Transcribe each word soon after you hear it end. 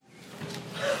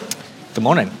Good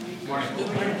morning.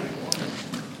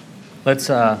 Let's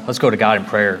go to God in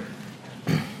prayer.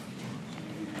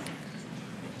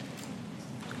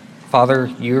 Father,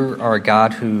 you are a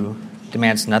God who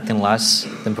demands nothing less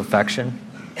than perfection.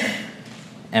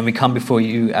 And we come before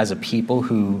you as a people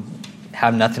who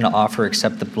have nothing to offer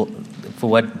except for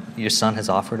what your Son has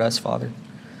offered us, Father.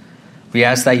 We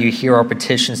ask that you hear our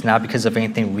petitions not because of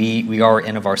anything we are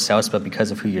in of ourselves, but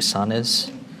because of who your Son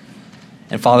is.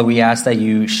 And Father, we ask that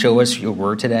you show us your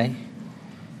word today.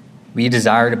 We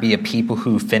desire to be a people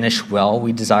who finish well.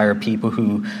 We desire people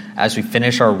who, as we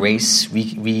finish our race,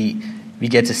 we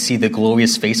get to see the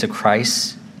glorious face of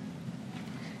Christ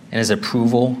and his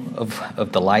approval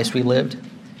of the lives we lived.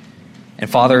 And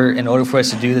Father, in order for us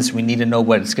to do this, we need to know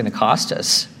what it's going to cost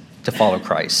us to follow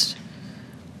Christ.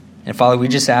 And Father, we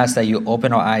just ask that you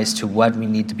open our eyes to what we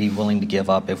need to be willing to give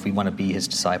up if we want to be his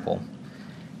disciple.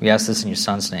 We ask this in your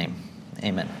Son's name.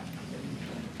 Amen.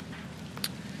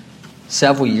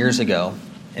 Several years ago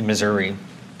in Missouri,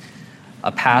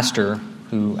 a pastor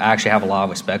who I actually have a lot of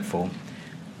respect for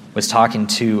was talking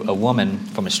to a woman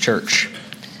from his church.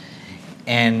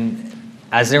 And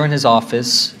as they're in his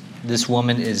office, this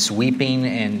woman is weeping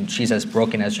and she's as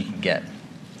broken as you can get.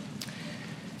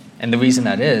 And the reason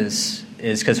that is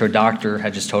because her doctor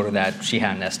had just told her that she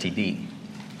had an STD.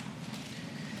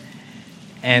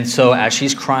 And so as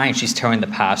she's crying, she's telling the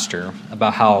pastor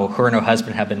about how her and her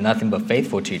husband have been nothing but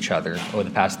faithful to each other over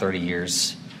the past 30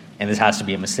 years. And this has to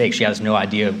be a mistake. She has no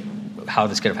idea how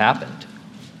this could have happened.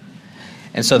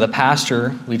 And so the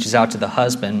pastor reaches out to the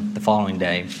husband the following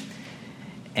day.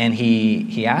 And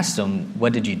he asked him,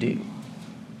 "What did you do?"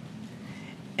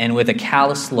 And with a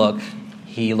callous look,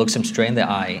 he looks him straight in the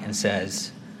eye and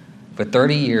says, "For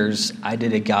 30 years, I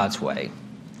did it God's way.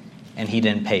 And he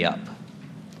didn't pay up.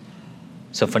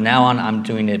 So from now on, I'm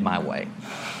doing it my way."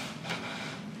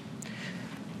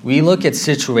 We look at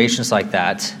situations like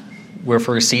that, where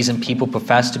for a season people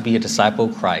profess to be a disciple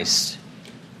of Christ,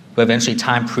 but eventually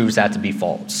time proves that to be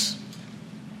false.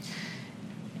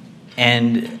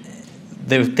 And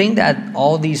the thing that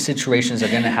all these situations are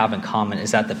going to have in common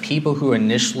is that the people who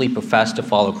initially professed to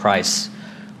follow Christ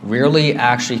rarely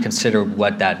actually considered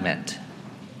what that meant.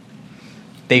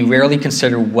 They rarely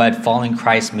consider what following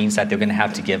Christ means that they're going to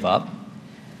have to give up.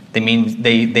 They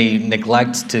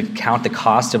neglect to count the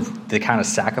cost of the kind of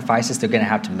sacrifices they're going to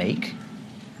have to make.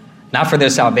 Not for their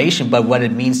salvation, but what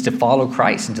it means to follow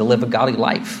Christ and to live a godly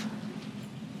life.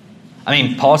 I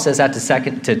mean, Paul says that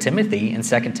to Timothy in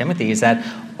 2 Timothy, is that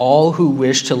all who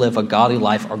wish to live a godly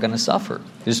life are going to suffer.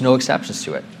 There's no exceptions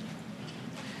to it.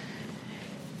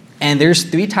 And there's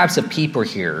three types of people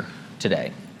here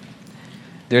today.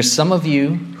 There's some of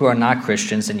you who are not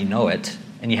Christians and you know it,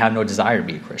 and you have no desire to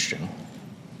be a Christian.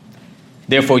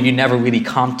 Therefore, you never really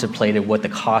contemplated what the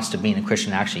cost of being a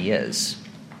Christian actually is.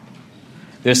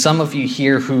 There's some of you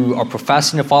here who are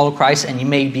professing to follow Christ, and you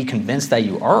may be convinced that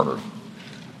you are.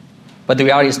 But the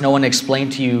reality is no one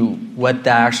explained to you what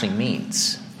that actually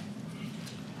means.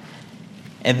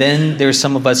 And then there's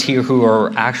some of us here who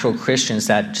are actual Christians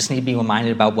that just need to be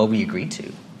reminded about what we agreed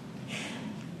to.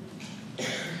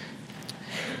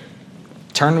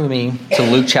 Turn with me to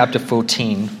Luke chapter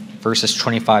 14, verses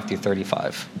 25 through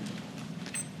 35.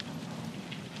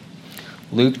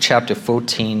 Luke chapter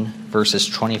 14, verses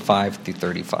 25 through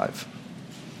 35.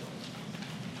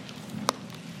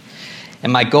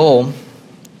 And my goal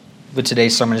with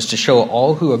today's sermon is to show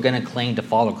all who are going to claim to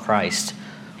follow Christ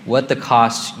what the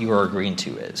cost you are agreeing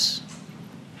to is.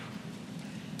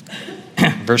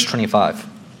 Verse 25.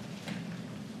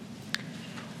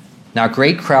 Now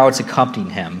great crowds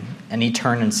accompanied him, and he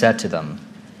turned and said to them,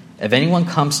 "If anyone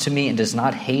comes to me and does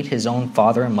not hate his own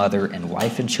father and mother and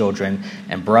wife and children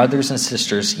and brothers and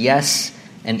sisters, yes,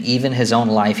 and even his own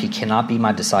life, he cannot be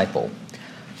my disciple.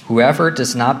 Whoever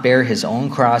does not bear his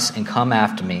own cross and come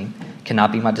after me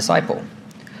cannot be my disciple.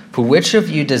 For which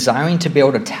of you, desiring to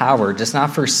build a tower, does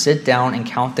not first sit down and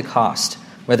count the cost,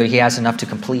 whether he has enough to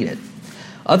complete it?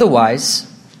 Otherwise,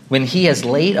 when he has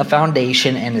laid a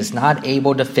foundation and is not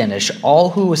able to finish, all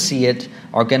who will see it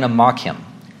are going to mock him,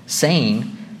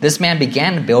 saying, 'This man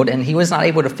began to build and he was not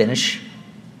able to finish.'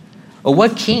 Or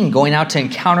what king going out to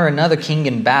encounter another king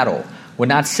in battle would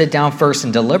not sit down first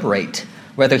and deliberate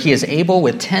whether he is able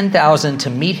with 10,000 to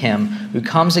meet him who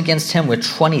comes against him with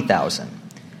 20,000?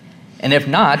 And if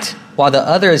not, while the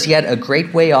other is yet a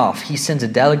great way off, he sends a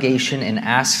delegation and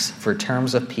asks for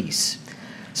terms of peace.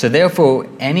 So therefore,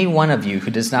 any one of you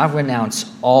who does not renounce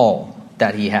all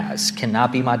that he has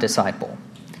cannot be my disciple.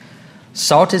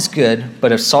 Salt is good,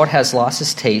 but if salt has lost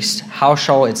its taste, how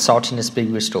shall its saltiness be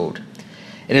restored?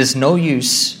 It is no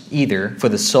use either for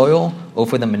the soil or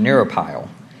for the manure pile.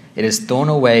 It is thrown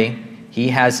away. He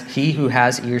who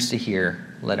has ears to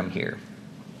hear, let him hear.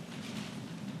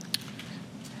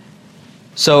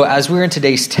 So as we're in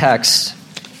today's text,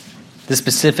 this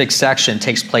specific section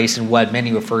takes place in what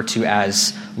many refer to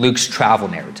as Luke's travel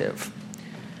narrative.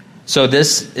 So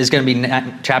this is going to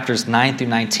be chapters 9 through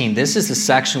 19. This is the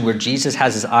section where Jesus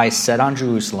has his eyes set on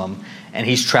Jerusalem, and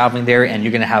he's traveling there, and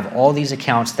you're going to have all these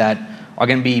accounts that are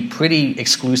going to be pretty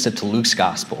exclusive to Luke's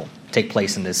gospel take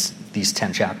place in these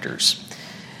 10 chapters.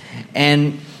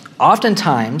 And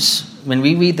oftentimes, when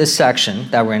we read this section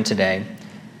that we're in today,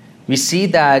 we see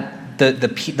that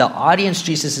the audience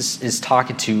Jesus is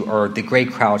talking to are the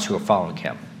great crowds who are following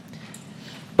him.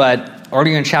 But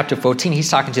earlier in chapter 14, he's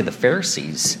talking to the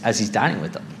Pharisees as he's dining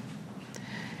with them.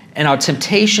 And our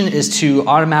temptation is to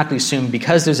automatically assume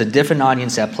because there's a different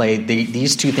audience at play,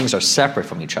 these two things are separate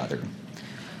from each other.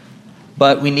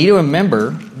 But we need to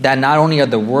remember that not only are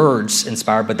the words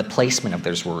inspired, but the placement of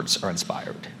those words are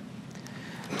inspired.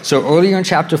 So earlier in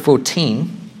chapter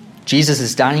 14, Jesus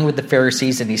is dining with the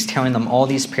Pharisees and he's telling them all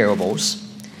these parables.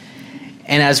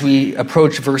 And as we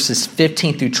approach verses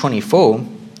 15 through 24,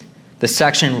 the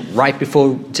section right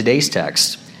before today's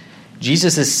text,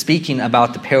 Jesus is speaking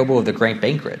about the parable of the great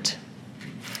banquet.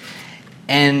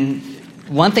 And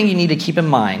one thing you need to keep in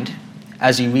mind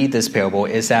as you read this parable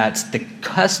is that the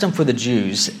custom for the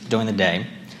Jews during the day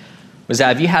was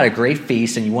that if you had a great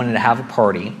feast and you wanted to have a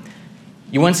party,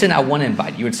 you wouldn't send out one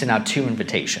invite, you would send out two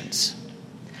invitations.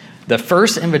 The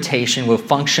first invitation will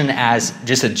function as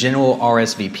just a general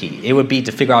RSVP. It would be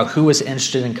to figure out who was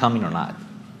interested in coming or not.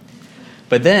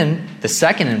 But then the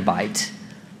second invite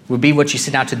would be what you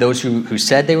sent out to those who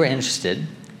said they were interested.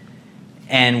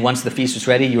 And once the feast was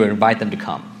ready, you would invite them to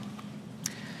come.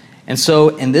 And so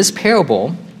in this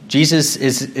parable, Jesus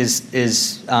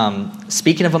is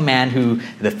speaking of a man who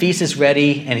the feast is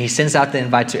ready and he sends out the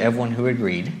invite to everyone who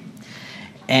agreed.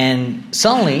 And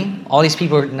suddenly, all these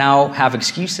people now have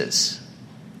excuses.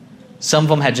 Some of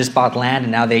them had just bought land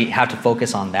and now they have to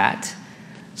focus on that.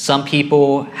 Some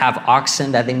people have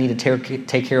oxen that they need to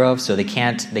take care of, so they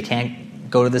can't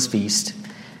go to this feast.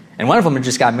 And one of them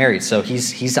just got married, so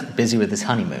he's busy with his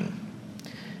honeymoon.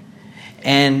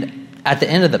 And at the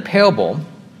end of the parable,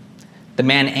 the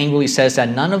man angrily says that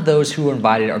none of those who were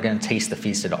invited are going to taste the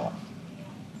feast at all.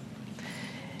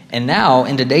 And now,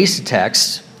 in today's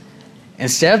text,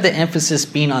 instead of the emphasis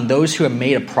being on those who have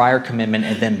made a prior commitment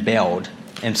and then bailed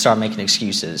and start making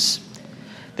excuses,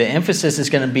 the emphasis is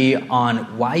going to be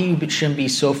on why you shouldn't be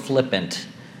so flippant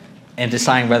in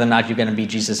deciding whether or not you're going to be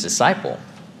Jesus' disciple.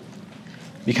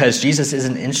 Because Jesus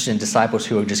isn't interested in disciples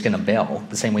who are just going to bail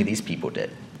the same way these people did.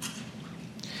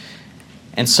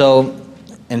 And so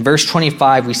in verse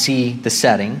 25, we see the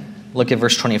setting. Look at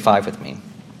verse 25 with me.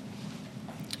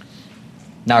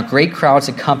 Now great crowds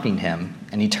accompanied him,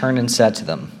 and he turned and said to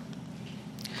them,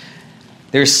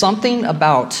 there's something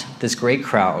about this great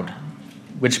crowd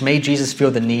which made Jesus feel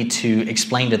the need to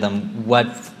explain to them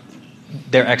what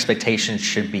their expectations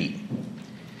should be.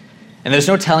 And there's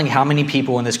no telling how many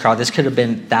people in this crowd. This could have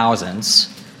been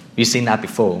thousands. We've seen that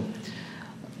before.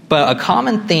 But a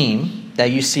common theme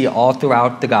that you see all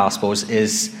throughout the Gospels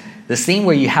is this theme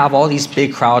where you have all these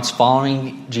big crowds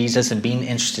following Jesus and being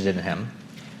interested in him.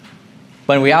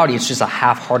 But in reality, it's just a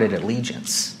half-hearted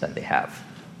allegiance that they have.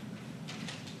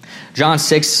 John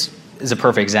 6 is a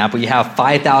perfect example. You have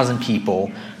 5,000 people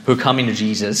who are coming to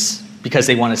Jesus because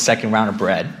they want a second round of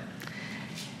bread.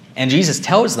 And Jesus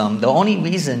tells them, the only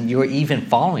reason you're even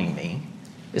following me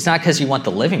is not because you want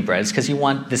the living bread, it's because you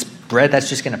want this bread that's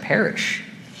just going to perish.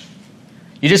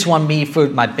 You just want me for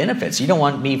my benefits. You don't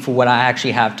want me for what I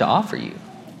actually have to offer you.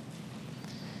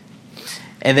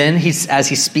 And then as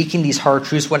he's speaking these hard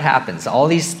truths, what happens? All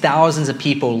these thousands of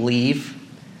people leave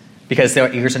because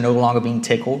their ears are no longer being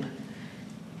tickled.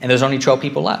 And there's only 12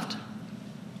 people left.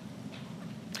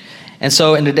 And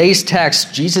so in today's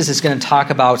text, Jesus is going to talk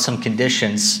about some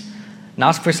conditions,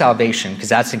 not for salvation, because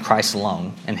that's in Christ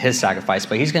alone and his sacrifice,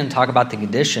 but he's going to talk about the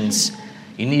conditions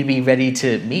you need to be ready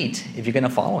to meet if you're going to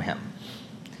follow him.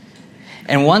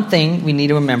 And one thing we need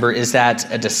to remember is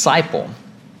that a disciple,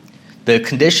 the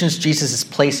conditions Jesus is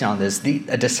placing on this,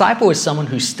 a disciple is someone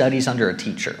who studies under a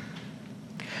teacher.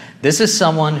 This is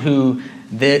someone who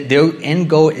their end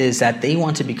goal is that they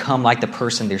want to become like the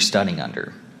person they're studying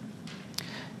under.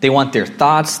 They want their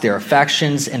thoughts, their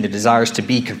affections, and their desires to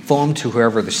be conformed to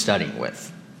whoever they're studying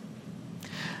with.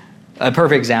 A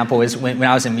perfect example is when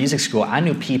I was in music school, I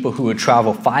knew people who would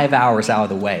travel 5 hours out of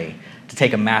the way to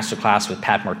take a master class with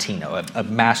Pat Martino, a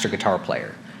master guitar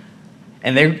player.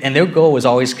 And their goal was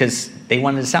always because they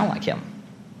wanted to sound like him.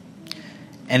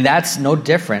 And that's no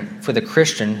different for the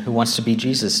Christian who wants to be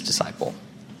Jesus' disciple.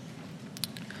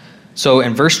 So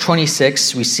in verse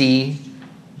 26, we see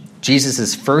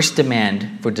Jesus' first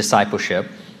demand for discipleship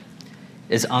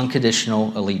is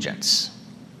unconditional allegiance.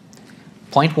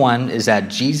 Point one is that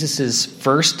Jesus'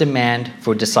 first demand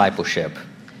for discipleship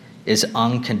is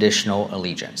unconditional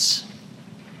allegiance.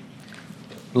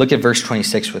 Look at verse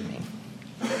 26 with me.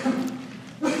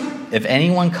 If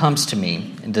anyone comes to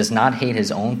me and does not hate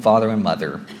his own father and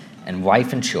mother, and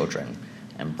wife and children,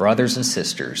 and brothers and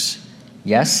sisters,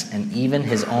 yes, and even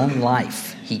his own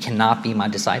life, he cannot be my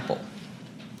disciple.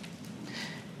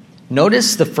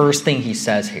 Notice the first thing he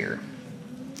says here.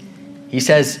 He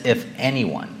says, if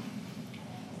anyone.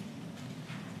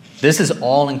 This is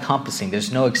all-encompassing.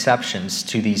 There's no exceptions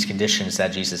to these conditions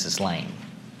that Jesus is laying.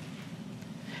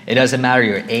 It doesn't matter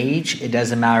your age. It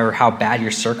doesn't matter how bad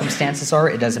your circumstances are.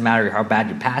 It doesn't matter how bad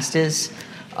your past is.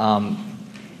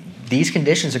 These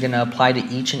conditions are going to apply to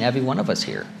each and every one of us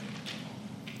here.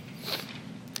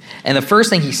 And the first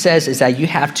thing he says is that you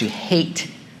have to hate,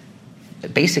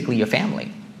 basically, your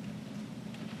family.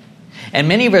 And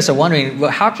many of us are wondering,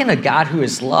 well, how can a God who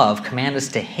is love command us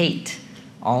to hate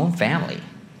our own family?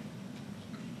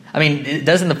 I mean,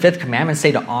 doesn't the fifth commandment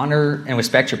say to honor and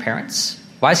respect your parents?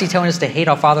 Why is he telling us to hate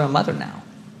our father and mother now?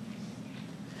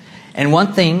 And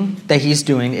one thing that he's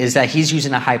doing is that he's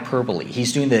using a hyperbole.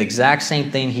 He's doing the exact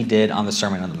same thing he did on the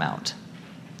Sermon on the Mount.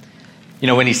 You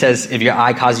know, when he says, if your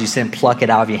eye causes you sin, pluck it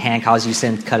out. If your hand causes you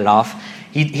sin, cut it off.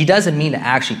 He doesn't mean to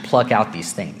actually pluck out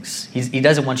these things. He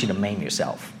doesn't want you to maim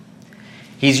yourself.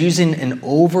 He's using an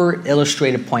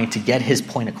over-illustrated point to get his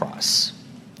point across.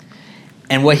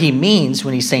 And what he means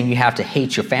when he's saying you have to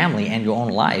hate your family and your own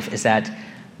life is that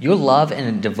your love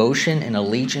and devotion and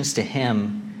allegiance to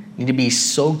him need to be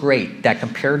so great that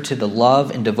compared to the love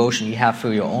and devotion you have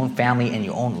for your own family and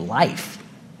your own life,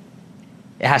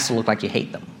 it has to look like you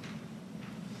hate them.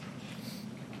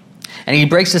 And he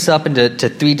breaks this up into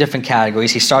three different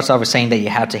categories. He starts off with saying that you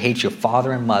have to hate your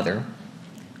father and mother,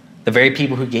 the very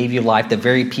people who gave you life, the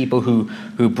very people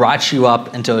who brought you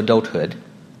up into adulthood.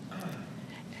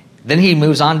 Then he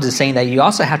moves on to saying that you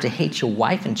also have to hate your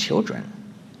wife and children,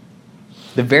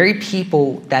 the very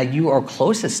people that you are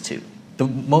closest to, the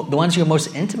ones you're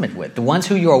most intimate with, the ones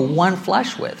who you are one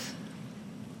flesh with.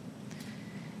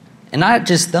 And not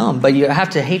just them, but you have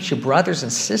to hate your brothers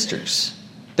and sisters,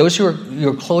 those who are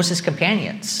your closest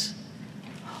companions.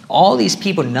 All these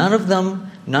people, none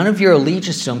of your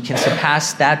allegiance to them can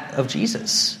surpass that of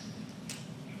Jesus.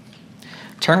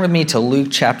 Turn with me to Luke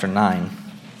chapter 9.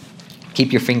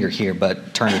 Keep your finger here,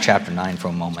 but turn to chapter 9 for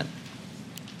a moment.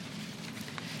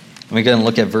 And we're going to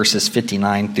look at verses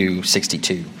 59 through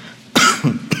 62.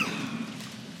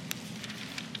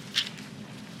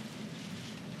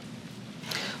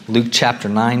 Luke chapter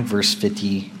 9, verse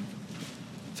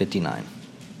 59.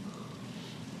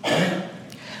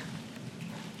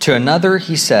 To another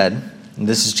he said, and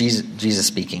this is Jesus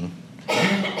speaking,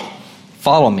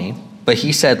 follow me. But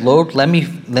he said, Lord, let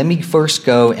me first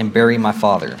go and bury my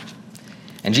father.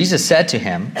 And Jesus said to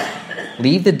him,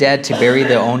 leave the dead to bury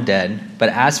their own dead, but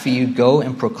as for you, go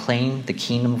and proclaim the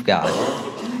kingdom of God.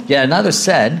 Yet another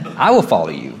said, I will follow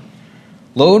you.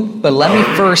 Lord, but let me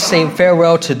first say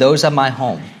farewell to those at my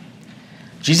home.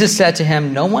 Jesus said to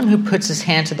him, no one who puts his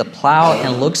hand to the plow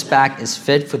and looks back is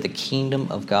fit for the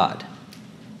kingdom of God.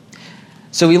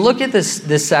 So we look at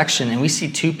this section and we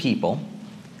see two people.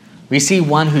 We see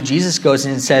one who Jesus goes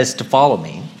in and says to follow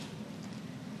me.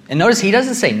 And notice he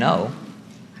doesn't say no.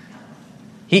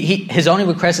 His only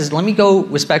request is, let me go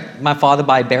respect my father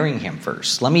by burying him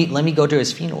first. Let me go to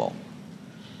his funeral.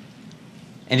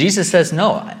 And Jesus says,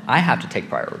 no, I have to take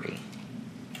priority.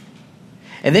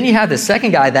 And then you have the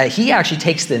second guy that he actually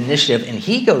takes the initiative and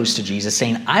he goes to Jesus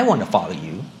saying, I want to follow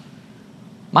you.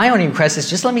 My only request is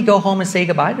just let me go home and say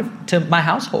goodbye to my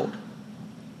household.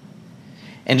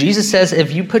 And Jesus says,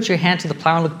 if you put your hand to the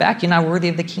plow and look back, you're not worthy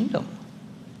of the kingdom.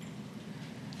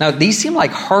 Now, these seem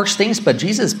like harsh things, but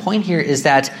Jesus' point here is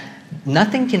that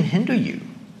nothing can hinder you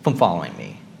from following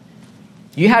me.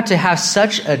 You have to have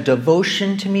such a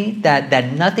devotion to me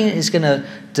that nothing is going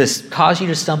to cause you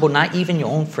to stumble, not even your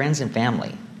own friends and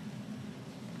family.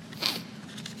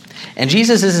 And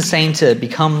Jesus isn't saying to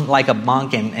become like a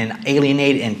monk and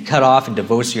alienate and cut off and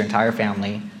divorce your entire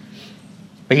family.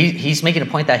 But he's making a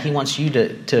point that he wants you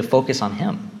to focus on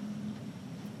him.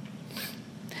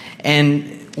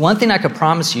 And one thing I can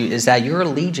promise you is that your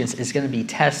allegiance is going to be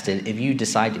tested if you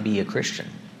decide to be a Christian.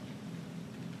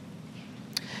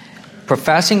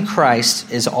 Professing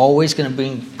Christ is always going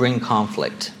to bring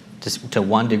conflict to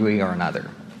one degree or another.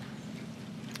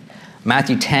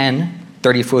 Matthew 10,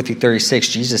 34 through 36,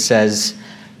 Jesus says,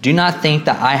 do not think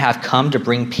that I have come to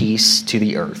bring peace to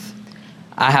the earth.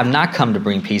 I have not come to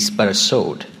bring peace, but a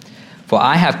sword. For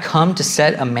I have come to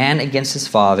set a man against his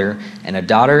father, and a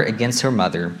daughter against her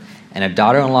mother, and a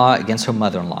daughter-in-law against her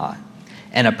mother-in-law.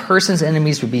 And a person's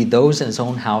enemies would be those in his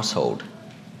own household.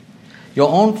 Your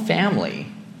own family,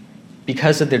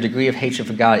 because of their degree of hatred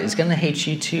for God, is going to hate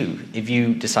you too if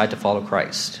you decide to follow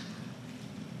Christ.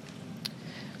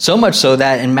 So much so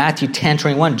that in Matthew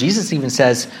 10:21, Jesus even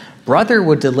says, brother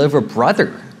will deliver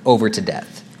brother over to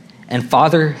death, and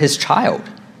father his child.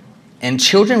 And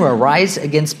children will rise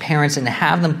against parents and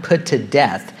have them put to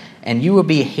death, and you will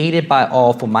be hated by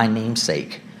all for my name's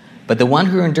sake. But the one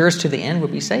who endures to the end will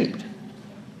be saved.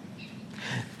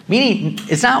 Meaning,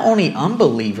 it's not only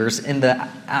unbelievers on the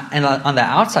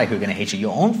outside who are going to hate you.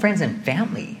 Your own friends and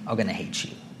family are going to hate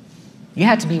you. You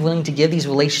have to be willing to give these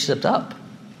relationships up.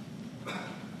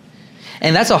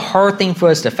 And that's a hard thing for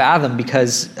us to fathom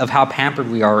because of how pampered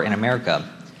we are in America.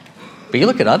 But you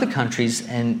look at other countries,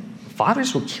 and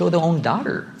fathers will kill their own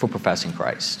daughter for professing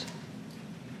Christ.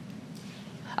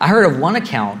 I heard of one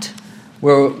account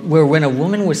where when a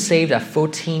woman was saved at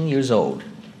 14 years old,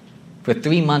 for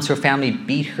 3 months her family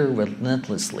beat her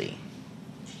relentlessly.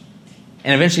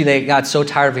 And eventually they got so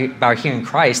tired about hearing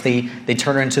Christ, they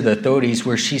turned her into the authorities,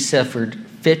 where she suffered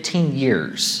 15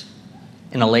 years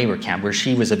in a labor camp where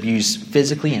she was abused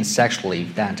physically and sexually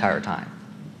that entire time.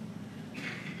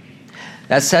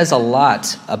 That says a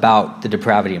lot about the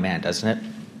depravity of man, doesn't it?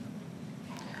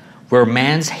 Where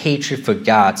man's hatred for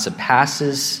God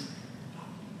surpasses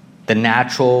the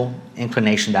natural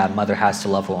inclination that a mother has to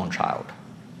love her own child.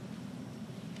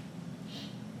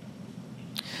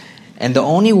 And the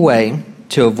only way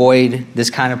to avoid this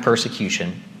kind of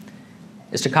persecution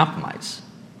is to compromise.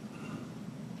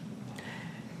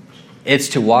 It's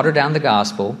to water down the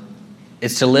gospel.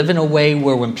 It's to live in a way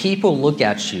where when people look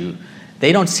at you,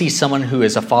 they don't see someone who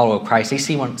is a follower of Christ. They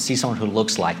see someone who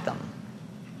looks like them.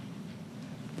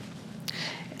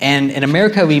 And in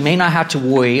America, we may not have to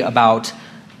worry about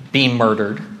being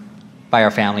murdered by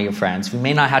our family or friends. We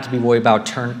may not have to be worried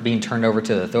about being turned over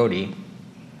to the authority.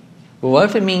 But what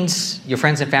if it means your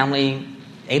friends and family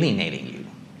alienating you?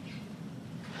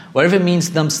 What if it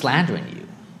means them slandering you?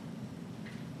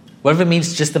 What if it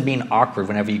means just them being awkward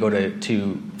whenever you go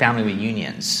to family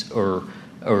reunions or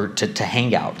to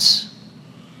hangouts?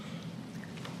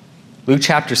 Luke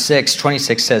chapter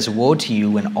 6:26 says, woe to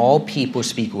you when all people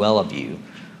speak well of you,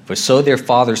 for so their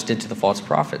fathers did to the false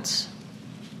prophets.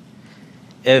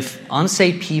 If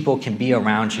unsaved people can be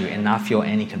around you and not feel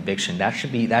any conviction, that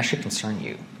should concern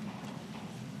you.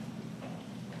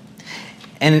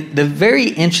 And the very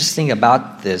interesting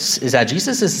about this is that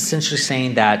Jesus is essentially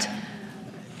saying that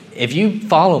if you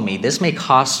follow me, this may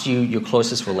cost you your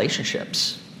closest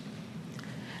relationships.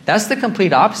 That's the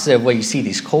complete opposite of what you see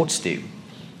these cults do.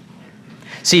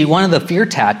 See, one of the fear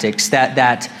tactics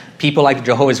that people like the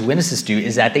Jehovah's Witnesses do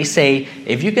is that they say,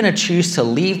 if you're going to choose to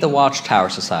leave the Watchtower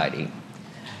Society,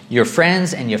 your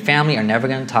friends and your family are never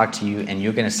going to talk to you, and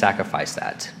you're going to sacrifice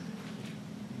that.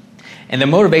 And the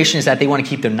motivation is that they want to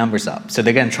keep their numbers up, so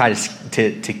they're going to try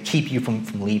to keep you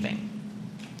from leaving.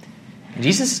 And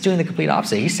Jesus is doing the complete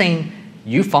opposite. He's saying,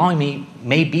 you following me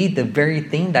may be the very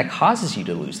thing that causes you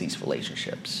to lose these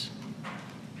relationships.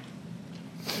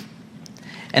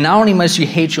 And not only must you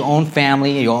hate your own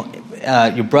family,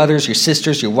 your brothers, your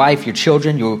sisters, your wife, your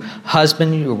children, your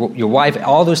husband, your wife,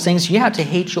 all those things, you have to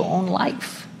hate your own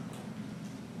life.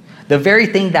 The very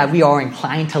thing that we are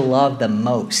inclined to love the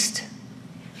most.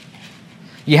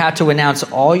 You have to renounce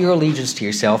all your allegiance to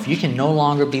yourself. You can no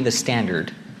longer be the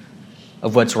standard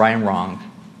of what's right and wrong.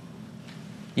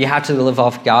 You have to live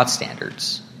off God's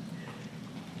standards.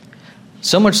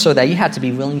 So much so that you have to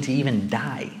be willing to even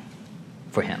die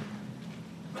for him.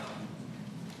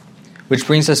 Which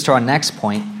brings us to our next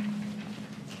point.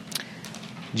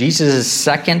 Jesus'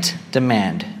 second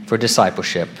demand for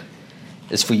discipleship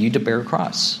is for you to bear a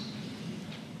cross.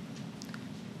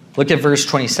 Look at verse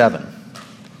 27.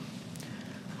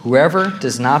 Whoever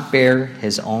does not bear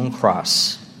his own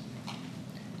cross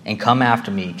and come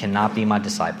after me cannot be my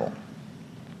disciple.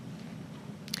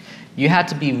 You have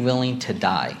to be willing to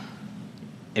die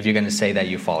if you're going to say that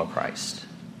you follow Christ.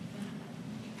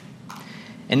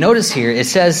 And notice here, it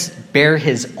says, bear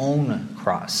his own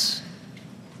cross.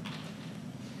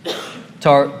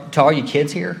 To all you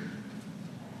kids here,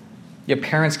 your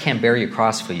parents can't bear your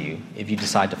cross for you if you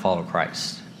decide to follow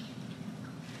Christ.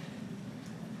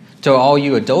 To all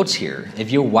you adults here,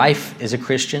 if your wife is a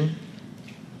Christian,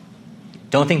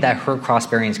 don't think that her cross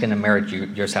bearing is going to merit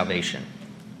your salvation.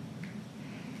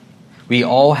 We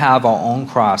all have our own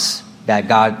cross that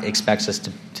God expects us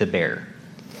to bear.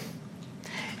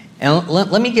 And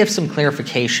let me give some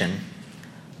clarification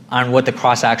on what the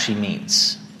cross actually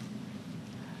means.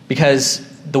 Because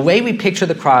the way we picture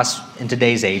the cross in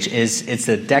today's age is it's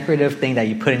a decorative thing that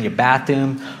you put in your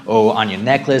bathroom or on your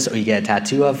necklace or you get a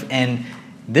tattoo of. And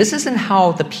this isn't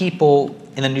how the people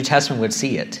in the New Testament would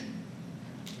see it.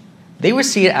 They would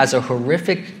see it as a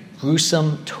horrific,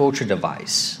 gruesome torture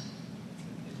device.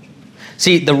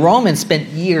 See, the Romans spent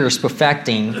years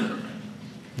perfecting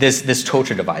this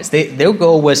torture device. Their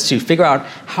goal was to figure out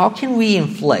how can we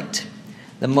inflict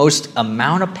the most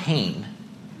amount of pain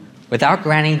without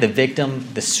granting the victim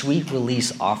the sweet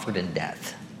release offered in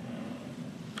death.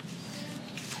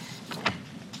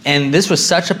 And this was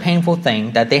such a painful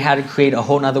thing that they had to create a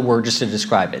whole other word just to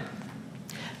describe it.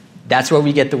 That's where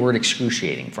we get the word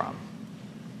excruciating from.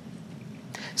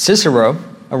 Cicero,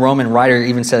 a Roman writer,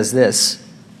 even says this: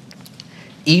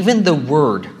 even the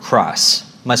word cross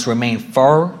must remain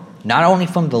far not only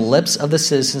from the lips of the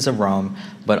citizens of Rome,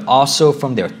 but also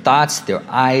from their thoughts, their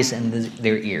eyes, and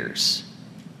their ears.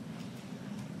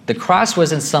 The cross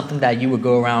wasn't something that you would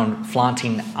go around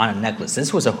flaunting on a necklace.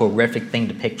 This was a horrific thing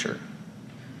to picture.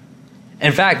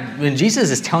 In fact, when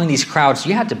Jesus is telling these crowds,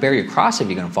 you have to bear your cross if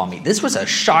you're going to follow me, this was a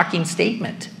shocking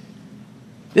statement.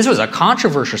 This was a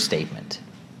controversial statement.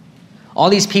 All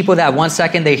these people that 1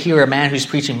 second they hear a man who's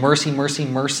preaching mercy, mercy,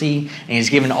 mercy, and he's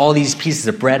giving all these pieces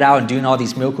of bread out and doing all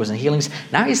these miracles and healings.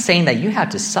 Now he's saying that you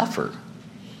have to suffer.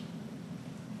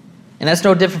 And that's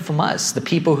no different from us, the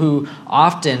people who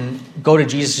often go to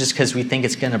Jesus just because we think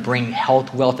it's going to bring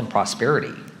health, wealth, and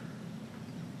prosperity.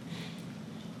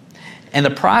 And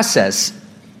the process,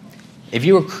 if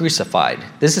you were crucified,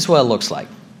 this is what it looks like.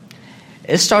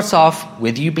 It starts off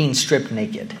with you being stripped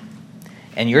naked.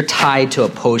 And you're tied to a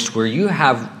post where you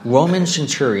have Roman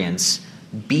centurions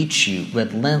beat you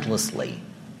relentlessly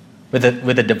with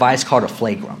a device called a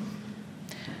flagrum.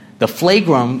 The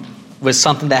flagrum was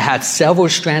something that had several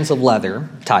strands of leather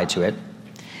tied to it,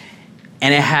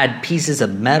 and it had pieces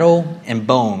of metal and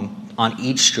bone on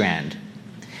each strand.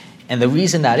 And the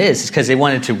reason that is because they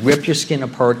wanted to rip your skin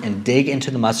apart and dig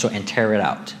into the muscle and tear it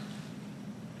out.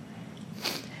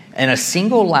 And a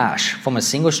single lash from a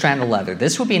single strand of leather,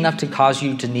 this would be enough to cause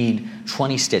you to need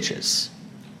 20 stitches.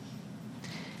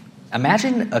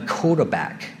 Imagine a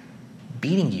quarterback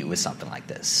beating you with something like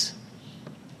this.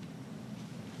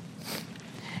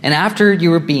 And after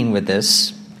you were beaten with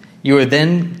this, you were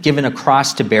then given a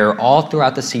cross to bear all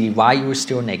throughout the city while you were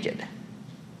still naked.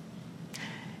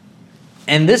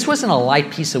 And this wasn't a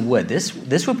light piece of wood.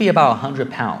 This would be about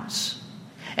 100 pounds.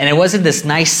 And it wasn't this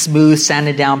nice, smooth,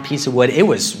 sanded down piece of wood. It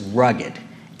was rugged.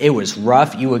 It was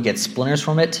rough. You would get splinters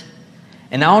from it.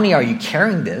 And not only are you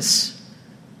carrying this,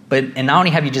 and not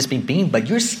only have you just been beaten, but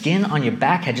your skin on your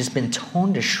back had just been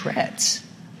torn to shreds.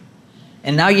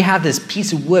 And now you have this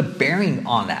piece of wood bearing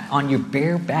on that, on your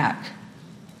bare back.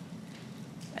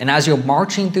 And as you're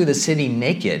marching through the city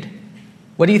naked,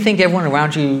 what do you think everyone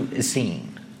around you is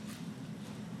seeing?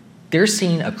 They're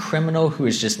seeing a criminal who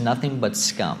is just nothing but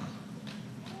scum.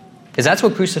 Because that's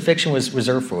what crucifixion was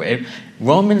reserved for.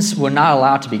 Romans were not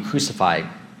allowed to be crucified.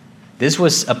 This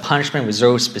was a punishment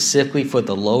reserved specifically for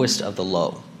the lowest of the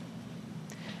low.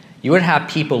 You would have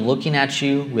people looking at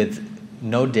you with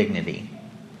no dignity.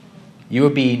 You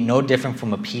would be no different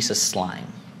from a piece of slime.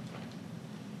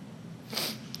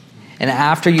 And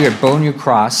after you had borne your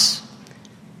cross,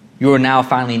 you were now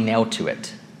finally nailed to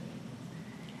it.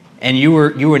 And you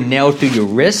were nailed through your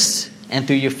wrists and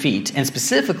through your feet. And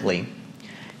specifically,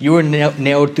 you were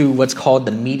nailed through what's called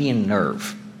the median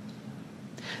nerve.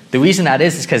 The reason that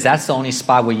is because that's the only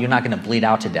spot where you're not going to bleed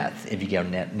out to death if you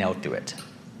get nailed through it.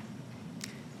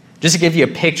 Just to give you a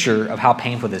picture of how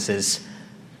painful this is,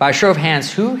 by a show of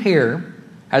hands, who here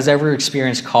has ever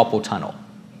experienced carpal tunnel?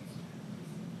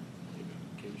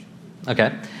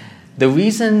 Okay. The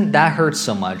reason that hurts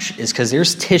so much is because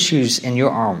there's tissues in your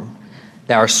arm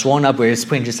that are swollen up where it's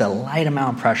putting just a light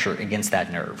amount of pressure against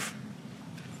that nerve.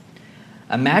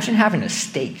 Imagine having a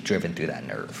stake driven through that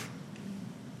nerve.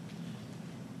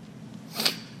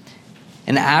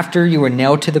 And after you were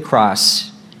nailed to the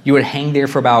cross, you would hang there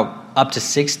for about up to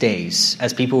 6 days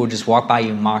as people would just walk by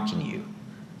you mocking you,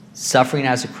 suffering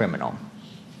as a criminal.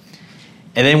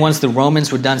 And then once the Romans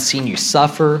were done seeing you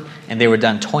suffer and they were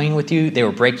done toying with you, they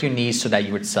would break your knees so that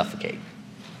you would suffocate.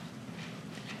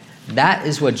 That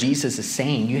is what Jesus is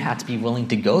saying you have to be willing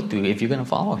to go through if you're going to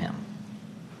follow him.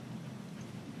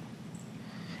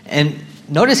 And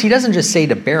notice he doesn't just say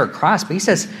to bear a cross, but he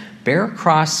says, bear a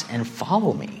cross and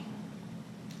follow me.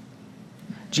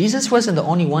 Jesus wasn't the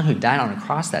only one who died on a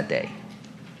cross that day.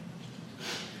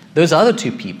 Those other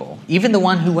two people, even the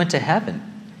one who went to heaven,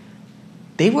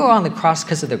 they were on the cross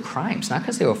because of their crimes, not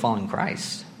because they were following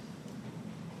Christ.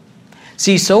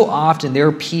 See, so often there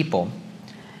are people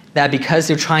that because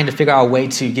they're trying to figure out a way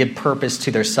to give purpose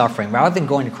to their suffering, rather than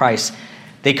going to Christ,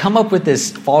 they come up with this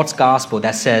false gospel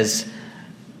that says,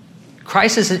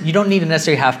 Christ is, you don't need to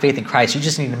necessarily have faith in Christ, you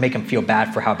just need to make him feel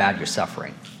bad for how bad you're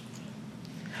suffering.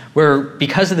 Where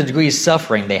because of the degree of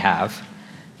suffering they have,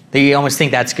 they almost think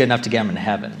that's good enough to get them into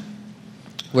heaven.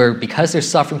 Where because they're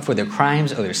suffering for their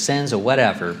crimes or their sins or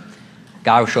whatever,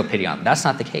 God will show pity on them. That's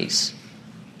not the case.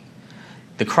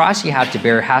 The cross you have to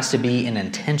bear has to be an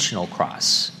intentional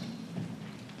cross.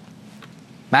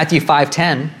 Matthew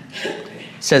 5:10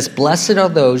 says, "Blessed are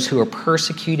those who are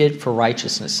persecuted for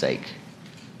righteousness' sake."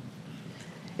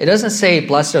 It doesn't say,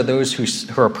 "Blessed are those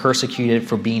who are persecuted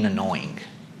for being annoying."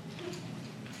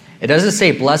 It doesn't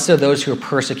say, "Blessed are those who are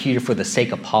persecuted for the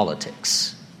sake of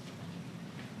politics."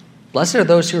 Blessed are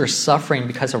those who are suffering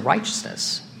because of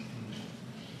righteousness.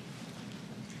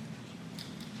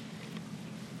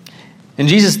 And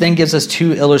Jesus then gives us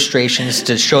two illustrations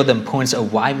to show the importance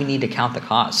of why we need to count the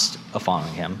cost of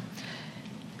following him.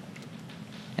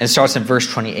 And it starts in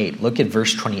verse 28. Look at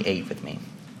verse 28 with me.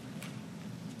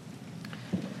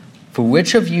 "For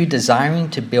which of you desiring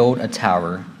to build a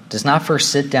tower does not first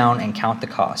sit down and count the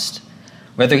cost,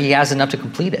 whether he has enough to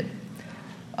complete it?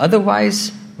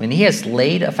 Otherwise, when he has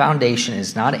laid a foundation and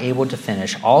is not able to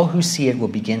finish, all who see it will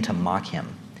begin to mock him,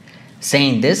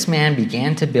 saying, 'This man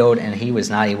began to build and he was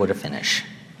not able to finish.'"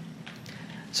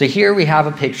 So here we have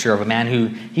a picture of a man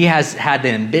who he has had the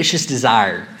ambitious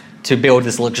desire to build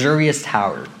this luxurious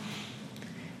tower.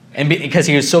 And because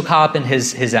he was so caught up in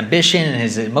his ambition and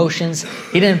his emotions,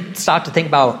 he didn't stop to think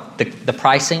about the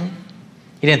pricing.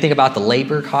 He didn't think about the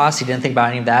labor costs. He didn't think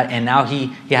about any of that. And now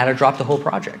he had to drop the whole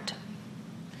project.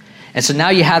 And so now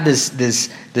you have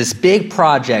this big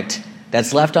project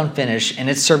that's left unfinished, and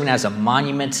it's serving as a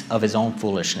monument of his own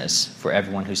foolishness for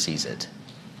everyone who sees it.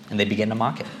 And they begin to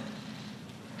mock it.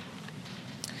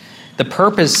 The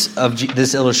purpose of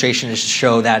this illustration is to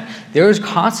show that there is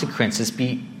consequences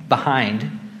behind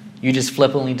you just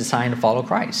flippantly deciding to follow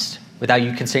Christ without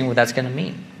you considering what that's going to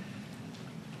mean.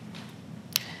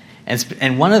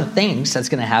 And one of the things that's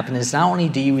going to happen is not only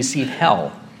do you receive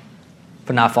hell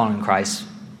for not following Christ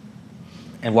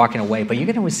and walking away, but you're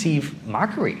going to receive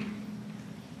mockery.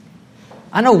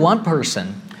 I know one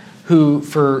person who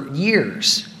for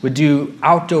years would do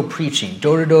outdoor preaching,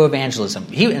 door-to-door evangelism.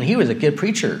 He was a good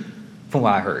preacher from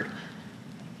what I heard.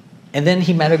 And then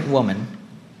he met a woman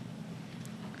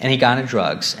and he got into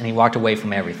drugs and he walked away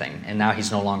from everything. And now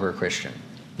he's no longer a Christian.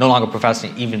 No longer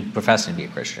professing to be a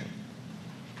Christian.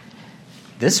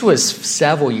 This was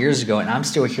several years ago and I'm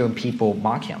still hearing people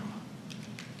mock him.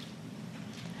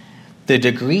 The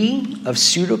degree of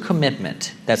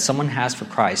pseudo-commitment that someone has for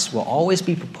Christ will always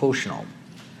be proportional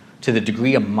to the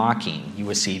degree of mocking you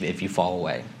receive if you fall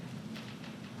away.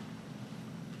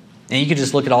 And you can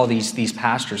just look at all these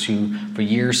pastors who for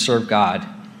years served God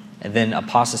and then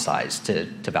apostatized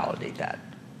to validate that.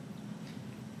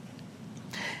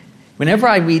 Whenever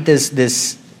I read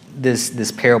this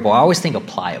parable, I always think of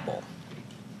Pliable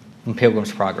from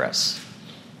Pilgrim's Progress.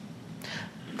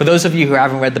 For those of you who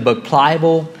haven't read the book,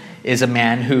 Pliable is a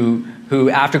man who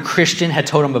after Christian had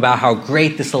told him about how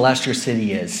great the celestial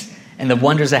city is and the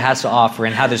wonders it has to offer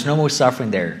and how there's no more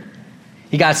suffering there,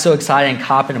 he got so excited and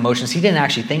caught up in emotions, he didn't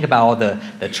actually think about all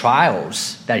the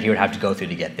trials that he would have to go through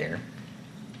to get there.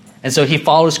 And so he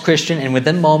follows Christian, and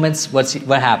within moments,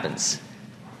 what happens?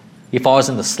 He falls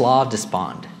in the slough of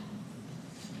despond,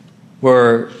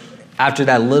 where after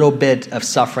that little bit of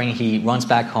suffering, he runs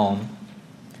back home.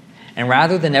 And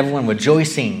rather than everyone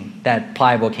rejoicing that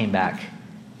Pliable came back,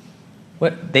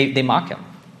 they mock him.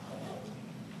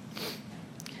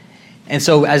 And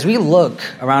so as we look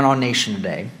around our nation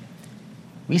today,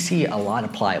 we see a lot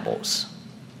of Pliables.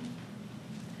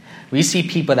 We see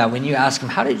people that when you ask them,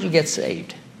 how did you get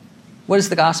saved? What is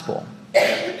the gospel?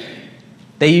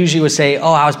 They usually would say,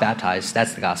 I was baptized.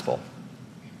 That's the gospel.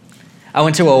 I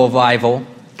went to a revival,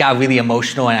 got really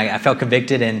emotional, and I felt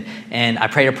convicted, and I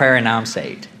prayed a prayer, and now I'm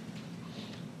saved.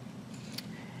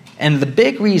 And the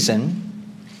big reason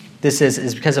this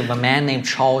is because of a man named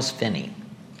Charles Finney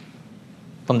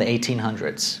from the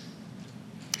 1800s.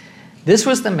 This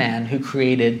was the man who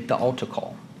created the altar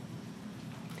call.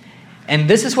 And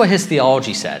this is what his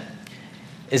theology said,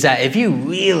 is that if you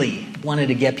really wanted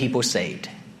to get people saved,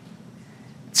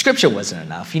 Scripture wasn't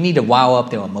enough. You need to wow up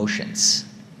their emotions.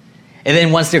 And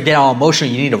then once they get all emotional,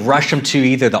 you need to rush them to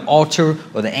either the altar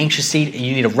or the anxious seat, and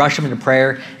you need to rush them into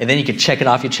prayer, and then you can check it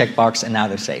off your checkbox, and now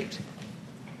they're saved.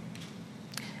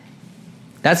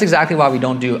 That's exactly why we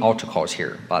don't do altar calls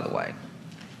here, by the way.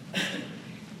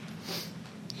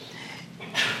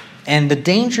 And the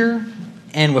danger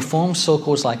in Reformed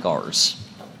circles like ours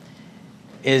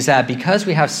is that because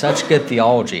we have such good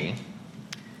theology,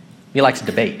 we like to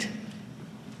debate.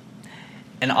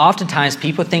 And oftentimes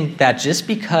people think that just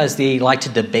because they like to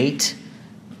debate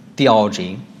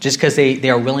theology, just because they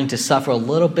are willing to suffer a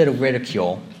little bit of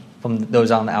ridicule from those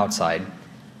on the outside,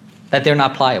 that they're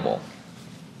not pliable.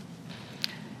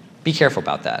 Be careful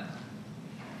about that.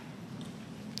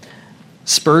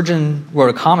 Spurgeon wrote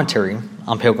a commentary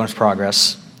on Pilgrim's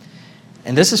Progress,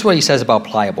 and this is what he says about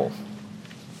pliable.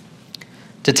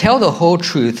 To tell the whole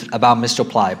truth about Mr.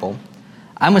 Pliable,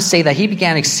 I must say that he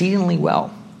began exceedingly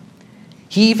well.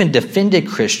 He even defended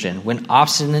Christian when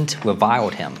obstinate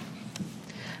reviled him.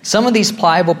 Some of these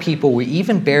pliable people will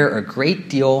even bear a great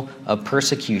deal of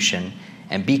persecution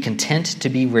and be content to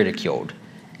be ridiculed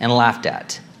and laughed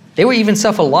at. They will even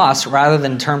suffer loss rather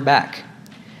than turn back.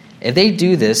 If they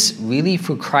do this really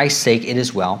for Christ's sake, it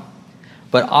is well.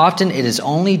 But often it is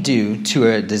only due to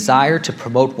a desire to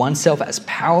promote oneself as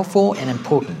powerful and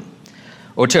important,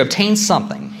 or to obtain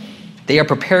something. They are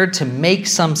prepared to make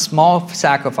some small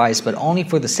sacrifice, but only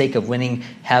for the sake of winning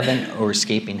heaven or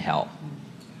escaping hell.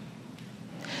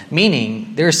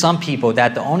 Meaning, there are some people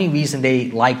that the only reason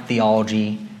they like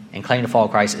theology and claim to follow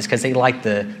Christ is because they like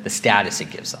the status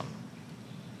it gives them.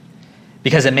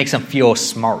 Because it makes them feel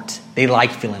smart. They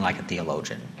like feeling like a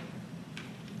theologian.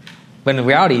 But in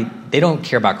reality, they don't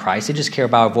care about Christ. They just care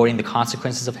about avoiding the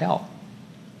consequences of hell.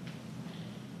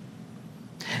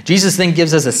 Jesus then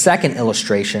gives us a second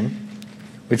illustration,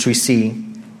 which we see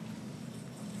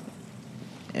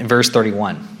in verse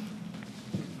 31.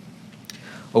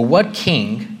 Or what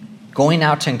king, going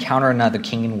out to encounter another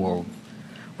king in war,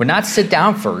 would not sit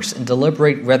down first and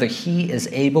deliberate whether he is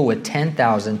able with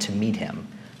 10,000 to meet him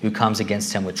who comes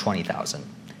against him with 20,000?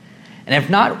 And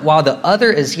if not, while the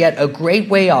other is yet a great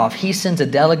way off, he sends a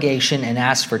delegation and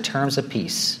asks for terms of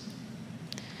peace.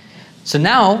 So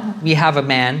now we have a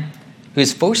man who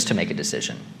is forced to make a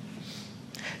decision.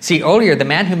 See, earlier, the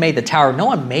man who made the tower, no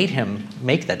one made him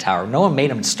make that tower. No one made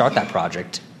him start that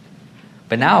project.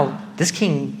 But now, this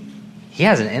king, he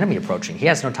has an enemy approaching. He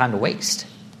has no time to waste.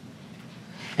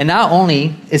 And not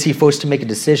only is he forced to make a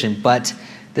decision, but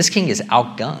this king is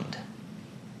outgunned.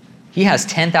 He has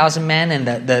 10,000 men, and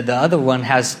the other one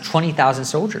has 20,000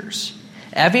 soldiers.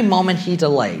 Every moment he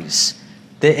delays,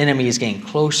 the enemy is getting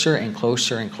closer and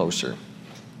closer and closer.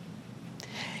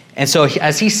 And so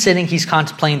as he's sitting, he's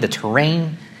contemplating the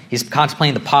terrain. He's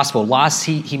contemplating the possible loss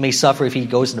he may suffer if he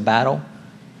goes into battle.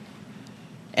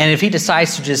 And if he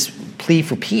decides to just plead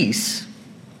for peace,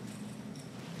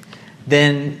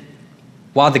 then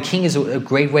while the king is a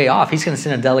great way off, he's going to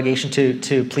send a delegation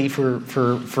to plead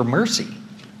for mercy.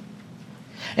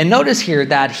 And notice here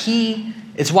that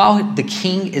it's while the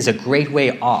king is a great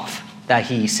way off that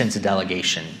he sends a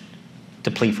delegation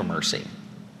to plead for mercy.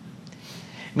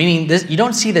 Meaning, you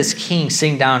don't see this king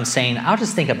sitting down and saying, I'll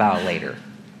just think about it later.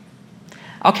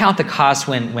 I'll count the cost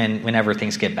whenever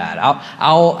things get bad.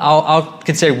 I'll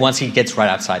consider once he gets right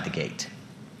outside the gate.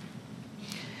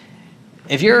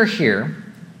 If you're here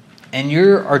and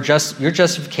your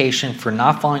justification for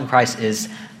not following Christ is,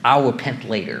 I'll repent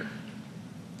later.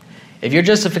 If your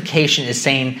justification is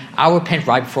saying, I'll repent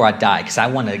right before I die because I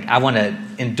want to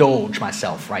indulge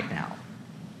myself right now,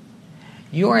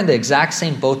 you are in the exact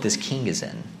same boat this king is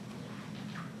in.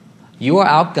 You are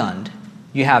outgunned.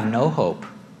 You have no hope.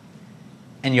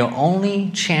 And your only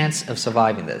chance of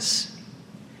surviving this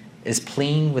is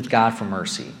pleading with God for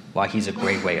mercy while he's a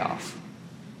great way off.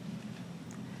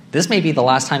 This may be the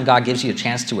last time God gives you a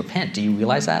chance to repent. Do you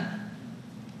realize that?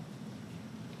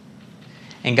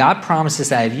 And God promises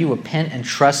that if you repent and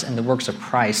trust in the works of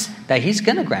Christ, that he's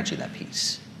going to grant you that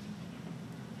peace.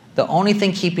 The only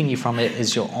thing keeping you from it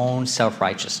is your own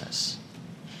self-righteousness.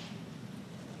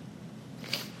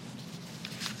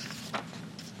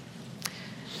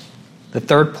 The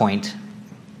third point,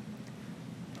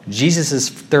 Jesus'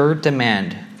 third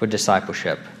demand for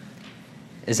discipleship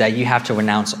is that you have to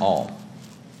renounce all.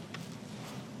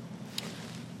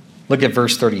 Look at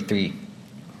verse 33.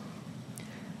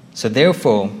 So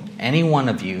therefore, any one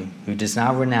of you who does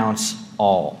not renounce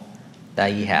all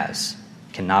that he has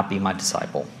cannot be my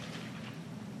disciple.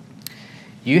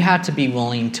 You have to be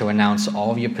willing to renounce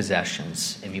all of your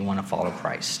possessions if you want to follow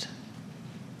Christ.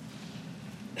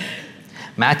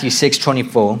 Matthew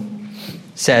 6:24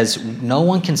 says, no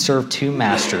one can serve two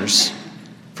masters,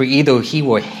 for either he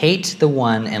will hate the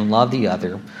one and love the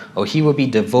other, or he will be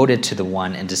devoted to the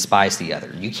one and despise the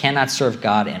other. You cannot serve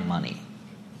God and money.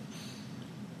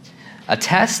 A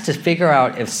test to figure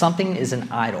out if something is an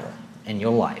idol in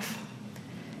your life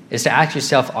is to ask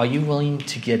yourself, are you willing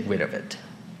to get rid of it?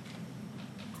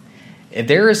 If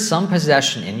there is some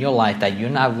possession in your life that you're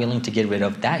not willing to get rid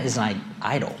of, that is an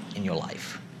idol in your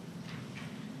life.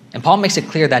 And Paul makes it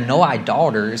clear that no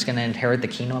idolater is going to inherit the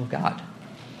kingdom of God.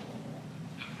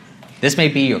 This may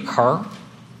be your car.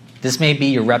 This may be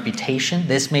your reputation.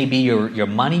 This may be your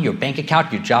money, your bank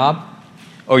account, your job,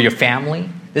 or your family.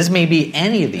 This may be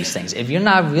any of these things. If you're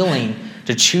not willing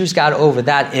to choose God over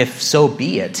that, if so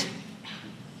be it,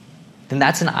 then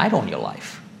that's an idol in your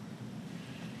life.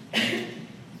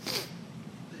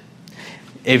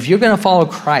 If you're going to follow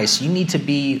Christ, you need to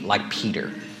be like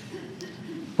Peter,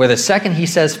 where the second he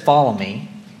says, follow me,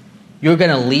 you're going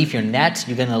to leave your net,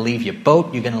 you're going to leave your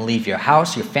boat, you're going to leave your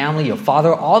house, your family, your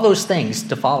father, all those things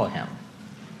to follow him.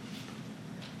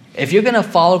 If you're going to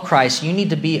follow Christ, you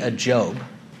need to be a Job,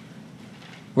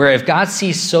 where if God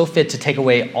sees so fit to take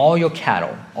away all your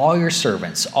cattle, all your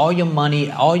servants, all your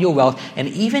money, all your wealth, and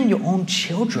even your own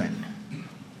children.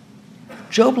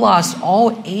 Job lost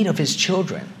all 8 of his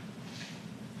children.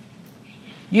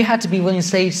 You have to be willing to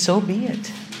say, so be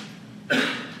it.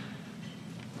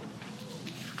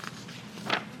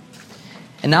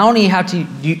 And not only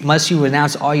must you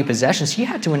renounce all your possessions, you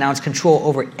have to renounce control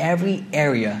over every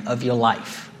area of your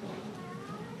life.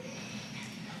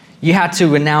 You have to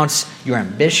renounce your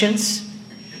ambitions.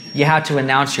 You have to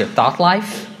renounce your thought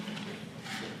life.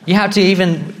 You have to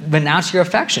even renounce your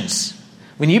affections.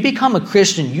 When you become a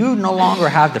Christian, you no longer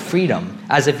have the freedom,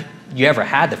 as if you ever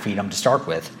had the freedom to start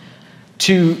with,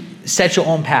 to set your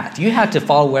own path. You have to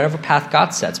follow whatever path God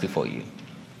sets before you.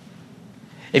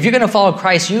 If you're going to follow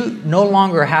Christ, you no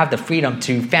longer have the freedom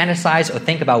to fantasize or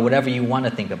think about whatever you want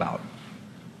to think about.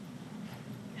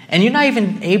 And you're not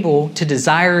even able to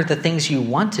desire the things you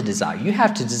want to desire. You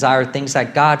have to desire things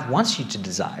that God wants you to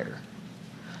desire.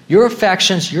 Your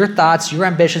affections, your thoughts, your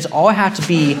ambitions all have to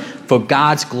be for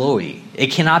God's glory. It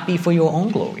cannot be for your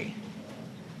own glory.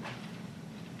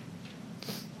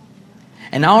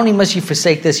 And not only must you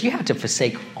forsake this, you have to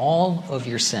forsake all of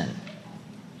your sin.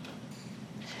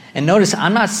 And notice,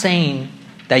 I'm not saying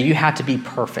that you have to be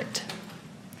perfect.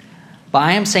 But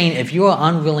I am saying if you are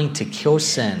unwilling to kill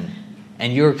sin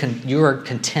and you are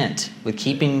content with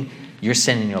keeping your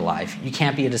sin in your life, you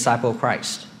can't be a disciple of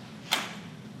Christ.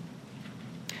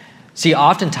 See,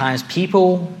 oftentimes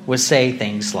people would say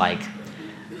things like,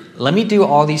 let me do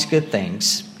all these good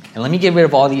things and let me get rid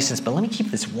of all these sins, but let me keep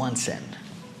this one sin.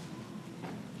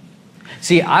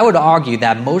 See, I would argue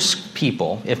that most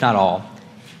people, if not all,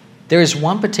 there is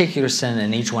one particular sin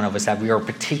in each one of us that we are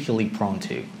particularly prone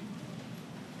to.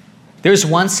 There's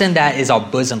one sin that is our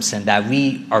bosom sin that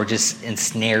we are just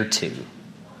ensnared to.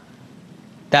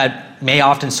 That may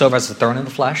often serve as a thorn in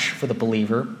the flesh for the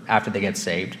believer after they get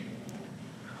saved.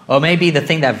 Or maybe the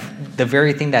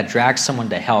very thing that drags someone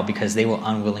to hell because they were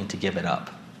unwilling to give it up.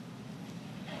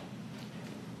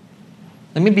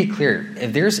 Let me be clear.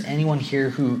 If there's anyone here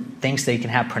who thinks they can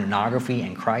have pornography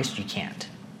in Christ, you can't.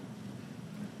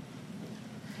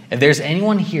 If there's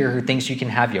anyone here who thinks you can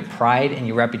have your pride and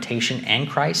your reputation and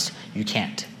Christ, you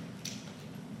can't.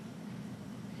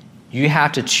 You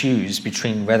have to choose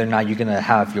between whether or not you're going to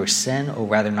have your sin or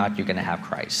whether or not you're going to have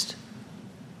Christ.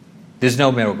 There's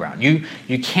no middle ground. You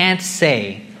can't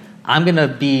say, I'm going to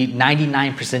be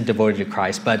 99% devoted to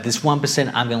Christ, but this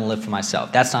 1% I'm going to live for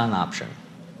myself. That's not an option.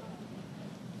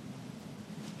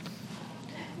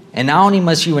 And not only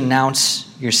must you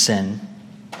renounce your sin,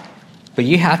 but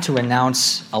you have to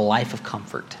renounce a life of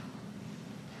comfort.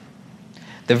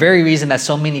 The very reason that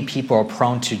so many people are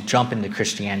prone to jump into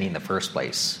Christianity in the first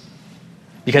place.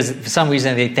 Because for some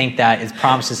reason they think that it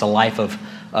promises a life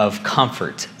of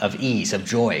comfort, of ease, of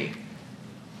joy.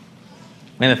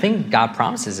 I mean, the thing God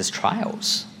promises is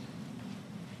trials.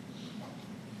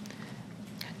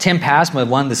 Tim Pasma,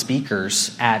 one of the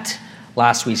speakers at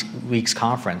last week's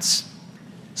conference,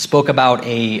 spoke about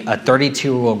a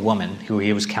 32-year-old woman who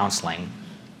he was counseling,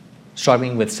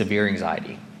 struggling with severe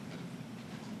anxiety.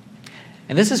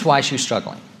 And this is why she was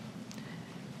struggling.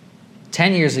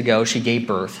 10 years ago, she gave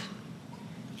birth,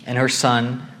 and her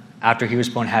son, after he was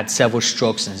born, had several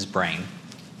strokes in his brain.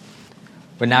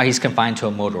 But now he's confined to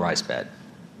a motorized bed,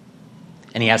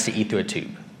 and he has to eat through a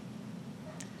tube.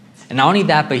 And not only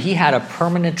that, but he had a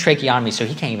permanent tracheotomy, so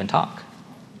he can't even talk.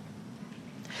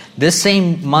 This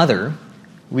same mother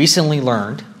recently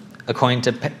learned, according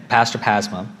to Pastor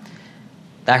Pasma,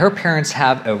 that her parents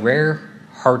have a rare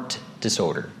heart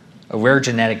disorder, a rare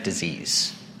genetic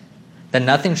disease, that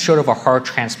nothing short of a heart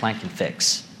transplant can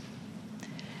fix.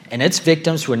 And its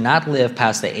victims would not live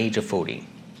past the age of 40.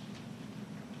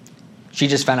 She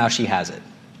just found out she has it.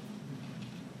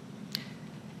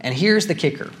 And here's the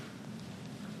kicker.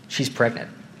 She's pregnant.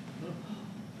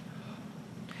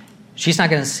 She's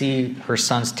not going to see her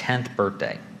son's 10th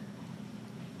birthday.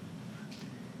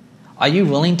 Are you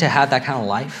willing to have that kind of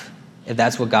life if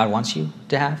that's what God wants you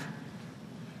to have?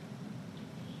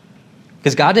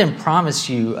 Because God didn't promise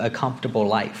you a comfortable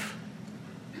life.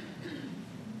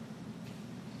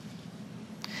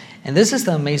 And this is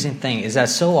the amazing thing, is that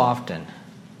so often,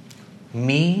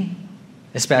 me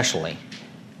especially,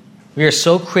 we are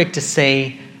so quick to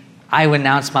say, I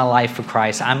renounce my life for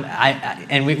Christ.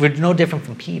 And we're no different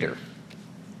from Peter.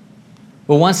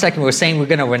 Well, one second we're saying we're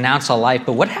going to renounce our life,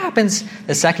 but what happens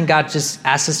the second God just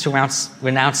asks us to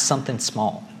renounce something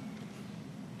small?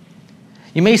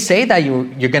 You may say that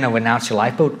you're going to renounce your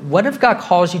life, but what if God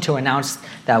calls you to renounce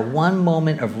that one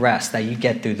moment of rest that you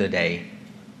get through the day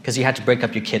because you had to break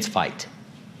up your kids' fight?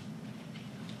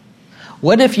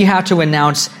 What if you have to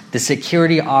renounce the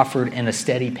security offered in a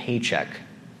steady paycheck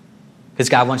because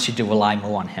God wants you to rely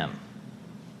more on Him?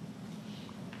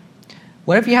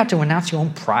 What if you have to renounce your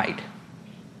own pride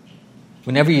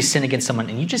whenever you sin against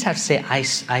someone and you just have to say,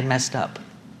 I messed up?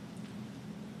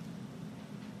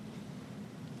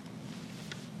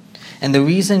 And the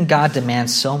reason God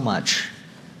demands so much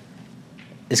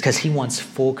is because He wants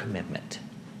full commitment.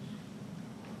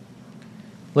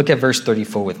 Look at verse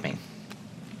 34 with me.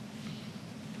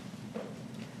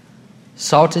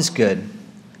 Salt is good,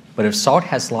 but if salt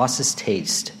has lost its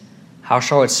taste, how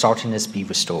shall its saltiness be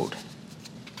restored?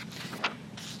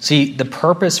 See, the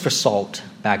purpose for salt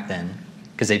back then,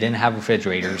 because they didn't have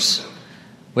refrigerators,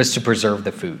 was to preserve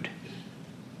the food.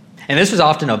 And this was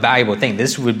often a valuable thing.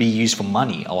 This would be used for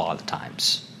money a lot of the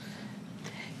times.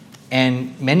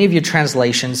 And many of your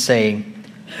translations say,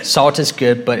 salt is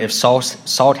good, but if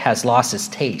salt has lost its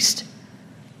taste.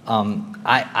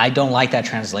 I don't like that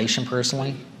translation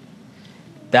personally.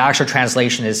 The actual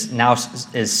translation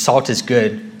is salt is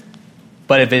good,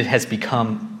 but if it has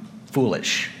become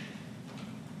foolish.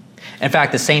 In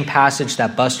fact, the same passage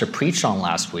that Buster preached on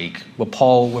last week, where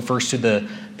Paul refers to the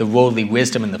worldly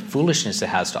wisdom and the foolishness it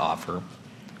has to offer,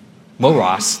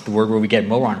 moros, the word where we get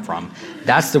moron from,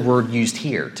 that's the word used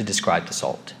here to describe the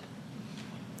salt.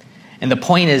 And the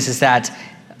point is that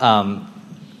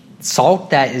salt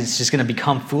that is just going to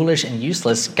become foolish and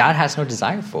useless, God has no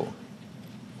desire for.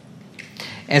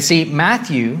 And see,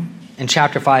 Matthew in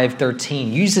chapter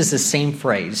 5:13 uses the same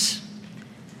phrase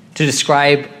to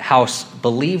describe how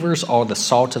believers are the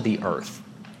salt of the earth.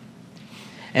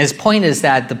 And his point is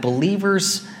that the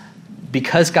believers,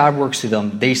 because God works through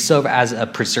them, they serve as a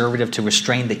preservative to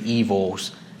restrain the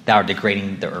evils that are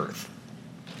degrading the earth.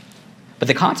 But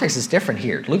the context is different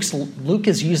here. Luke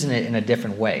is using it in a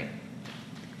different way.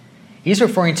 He's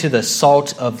referring to the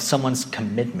salt of someone's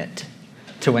commitment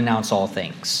to renounce all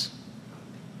things.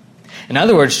 In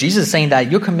other words, Jesus is saying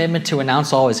that your commitment to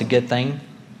renounce all is a good thing,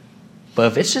 but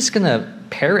if it's just going to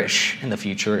perish in the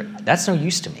future, that's no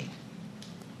use to me.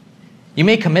 You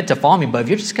may commit to follow me, but if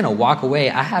you're just going to walk away,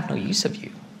 I have no use of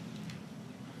you.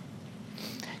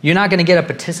 You're not going to get a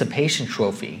participation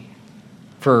trophy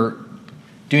for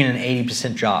doing an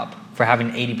 80% job, for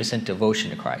having 80% devotion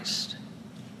to Christ.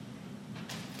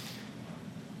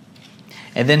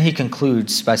 And then he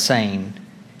concludes by saying,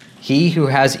 he who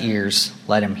has ears,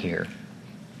 let him hear.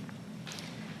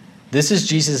 This is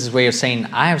Jesus' way of saying,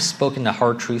 I have spoken the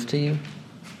hard truth to you,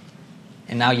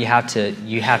 and now you have to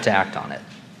act on it.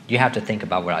 You have to think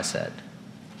about what I said.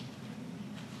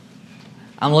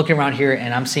 I'm looking around here,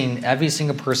 and I'm seeing every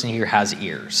single person here has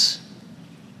ears.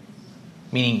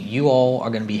 Meaning you all are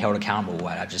going to be held accountable for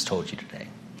what I just told you today.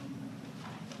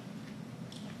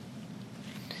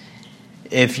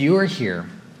 If you are here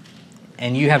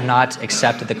and you have not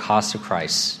accepted the cost of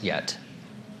Christ yet,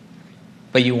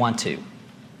 but you want to,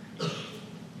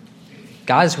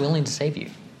 God is willing to save you.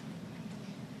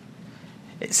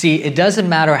 See, it doesn't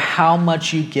matter how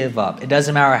much you give up. It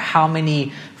doesn't matter how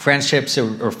many friendships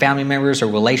or family members or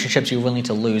relationships you're willing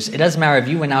to lose. It doesn't matter if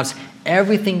you renounce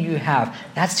everything you have.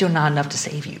 That's still not enough to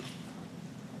save you.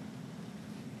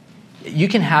 You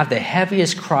can have the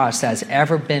heaviest cross that has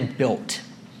ever been built,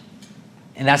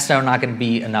 and that's still not going to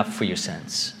be enough for your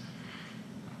sins.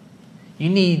 You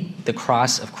need the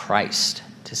cross of Christ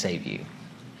to save you.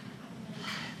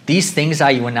 These things that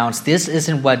you renounce, this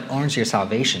isn't what earns your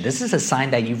salvation. This is a sign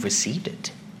that you've received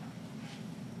it.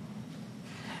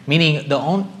 Meaning,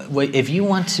 if you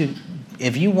want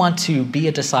to be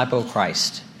a disciple of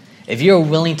Christ, if you're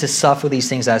willing to suffer these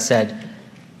things I said,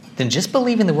 then just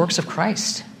believe in the works of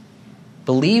Christ.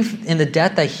 Believe in the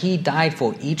death that He died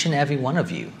for each and every one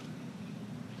of you.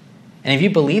 And if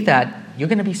you believe that, you're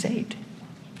going to be saved.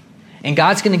 And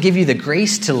God's going to give you the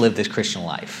grace to live this Christian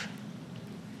life.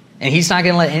 And He's not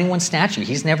going to let anyone snatch you.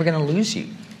 He's never going to lose you.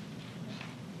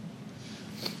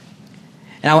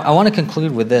 And I want to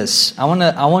conclude with this. I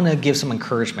want to give some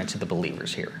encouragement to the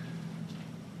believers here.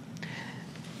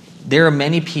 There are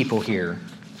many people here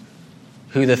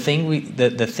who the thing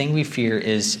we fear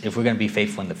is if we're going to be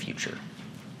faithful in the future.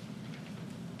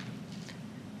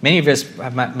 Many of us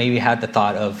have maybe had the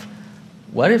thought of,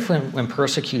 what if when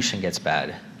persecution gets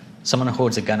bad, someone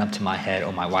holds a gun up to my head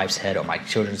or my wife's head or my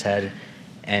children's head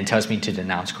and tells me to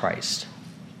denounce Christ?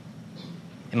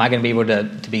 Am I going to be able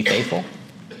to be faithful?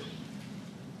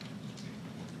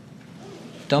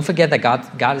 Don't forget that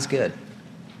God is good.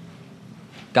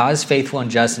 God is faithful and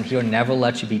just, and he will never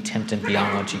let you be tempted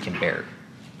beyond what you can bear.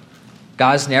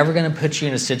 God's never going to put you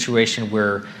in a situation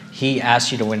where he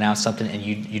asks you to renounce something and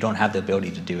you don't have the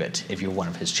ability to do it if you're one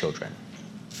of his children.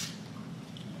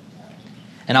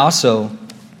 And also,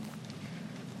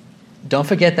 don't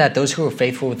forget that those who are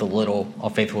faithful with the little are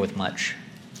faithful with much.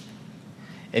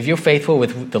 If you're faithful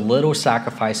with the little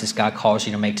sacrifices God calls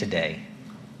you to make today,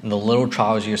 and the little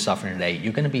trials you're suffering today,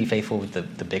 you're going to be faithful with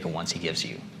the bigger ones he gives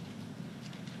you.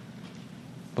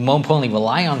 But more importantly,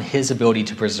 rely on his ability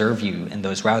to preserve you in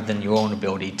those rather than your own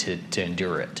ability to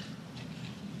endure it.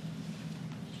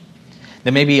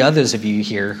 There may be others of you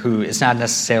here who it's not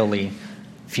necessarily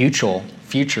future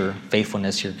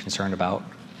faithfulness you're concerned about,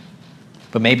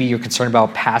 but maybe you're concerned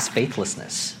about past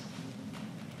faithlessness.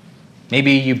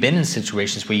 Maybe you've been in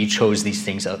situations where you chose these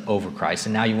things over Christ,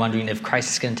 and now you're wondering if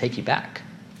Christ is going to take you back.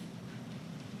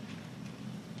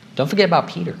 Don't forget about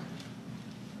Peter.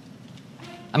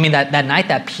 I mean, that night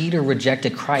that Peter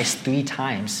rejected Christ 3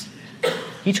 times,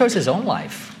 he chose his own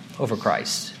life over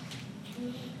Christ.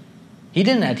 He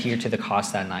didn't adhere to the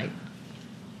cost that night.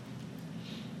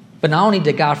 But not only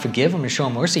did God forgive him and show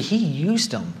him mercy, he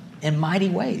used him in mighty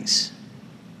ways.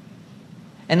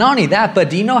 And not only that, but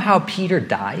do you know how Peter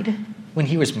died when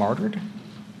he was martyred?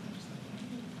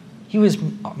 He was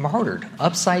martyred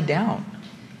upside down.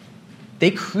 They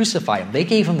crucified him. They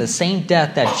gave him the same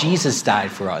death that Jesus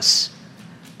died for us.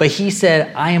 But he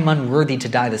said, I am unworthy to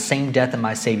die the same death of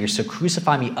my Savior, so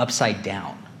crucify me upside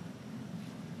down.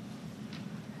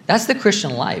 That's the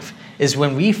Christian life, is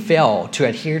when we fail to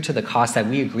adhere to the cost that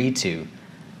we agreed to,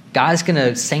 God's going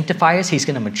to sanctify us, he's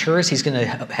going to mature us, he's going to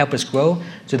help us grow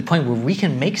to the point where we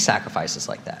can make sacrifices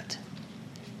like that.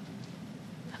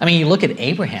 I mean, you look at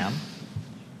Abraham.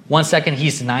 1 second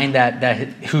he's denying that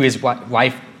who his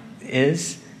wife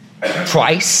is,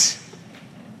 twice.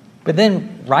 But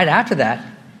then right after that,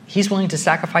 he's willing to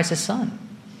sacrifice his son.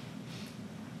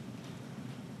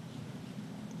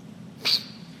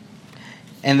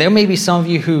 And there may be some of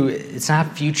you who it's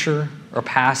not future or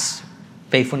past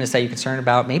faithfulness that you're concerned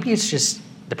about. Maybe it's just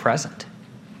the present.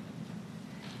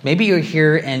 Maybe you're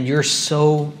here and you're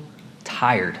so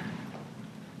tired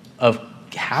of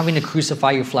having to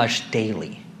crucify your flesh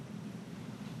daily.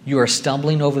 You are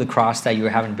stumbling over the cross that you are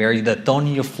having buried. The thorn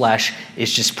in your flesh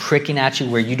is just pricking at you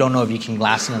where you don't know if you can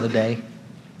last another day.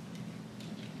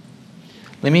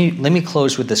 Let me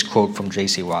close with this quote from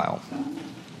J.C. Ryle.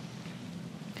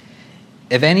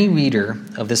 If any reader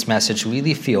of this message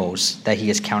really feels that he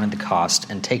has counted the cost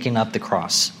and taken up the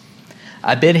cross,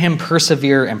 I bid him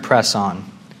persevere and press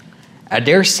on. I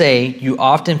dare say you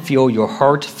often feel your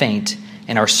heart faint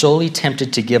and are sorely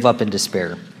tempted to give up in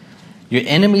despair. Your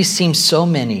enemies seem so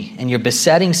many, and your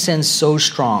besetting sins so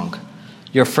strong,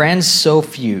 your friends so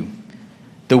few,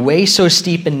 the way so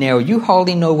steep and narrow, you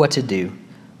hardly know what to do.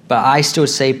 But I still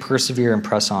say persevere and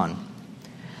press on.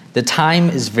 The time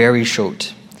is very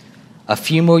short. A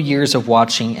few more years of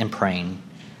watching and praying,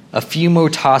 a few more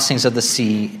tossings of the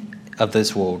sea of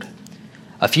this world,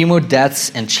 a few more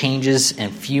deaths and changes,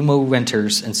 and few more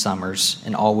winters and summers,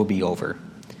 and all will be over.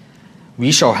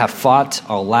 We shall have fought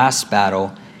our last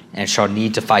battle and shall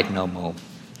need to fight no more.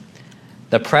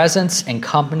 The presence and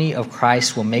company of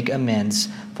Christ will make amends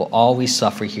for all we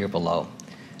suffer here below.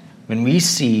 When we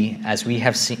see, as we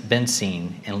have been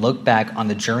seen, and look back on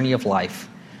the journey of life,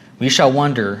 we shall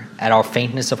wonder at our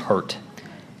faintness of heart.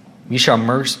 We shall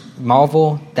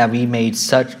marvel that we made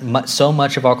so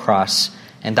much of our cross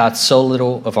and thought so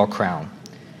little of our crown.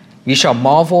 We shall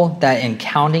marvel that in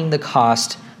counting the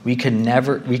cost, we could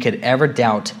ever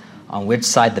doubt on which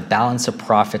side the balance of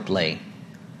profit lay.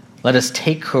 Let us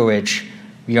take courage.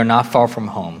 We are not far from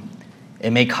home.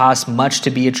 It may cost much to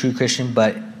be a true Christian,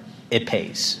 but it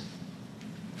pays.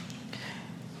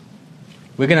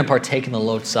 We're going to partake in the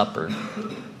Lord's Supper.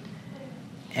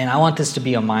 And I want this to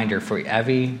be a reminder for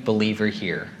every believer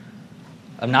here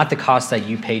of not the cost that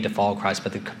you paid to follow Christ,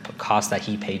 but the cost that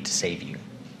he paid to save you.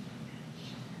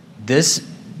 This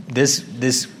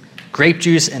grape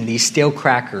juice and these stale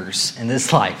crackers in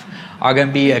this life are going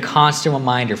to be a constant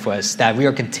reminder for us that we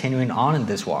are continuing on in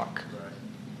this walk.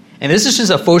 And this is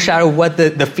just a foreshadow of what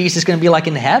the feast is going to be like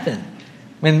in heaven.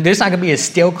 I mean, there's not going to be a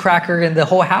stale cracker in the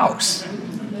whole house.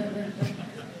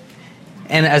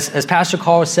 And as Pastor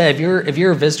Carl said, if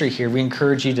you're a visitor here, we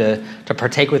encourage you to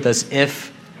partake with us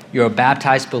if you're a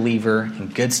baptized believer in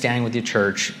good standing with your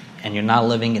church and you're not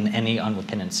living in any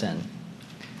unrepentant sin.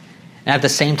 And at the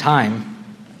same time,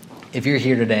 if you're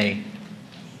here today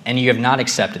and you have not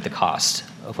accepted the cost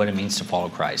of what it means to follow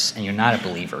Christ and you're not a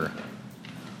believer,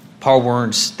 Paul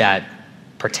warns that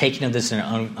partaking of this in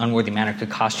an unworthy manner could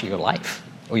cost you your life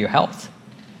or your health.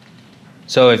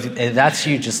 So if that's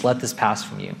you, just let this pass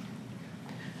from you.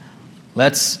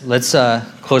 Let's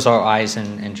close our eyes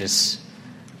and just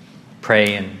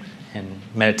pray and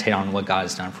meditate on what God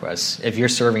has done for us. If you're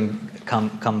serving,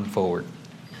 come forward.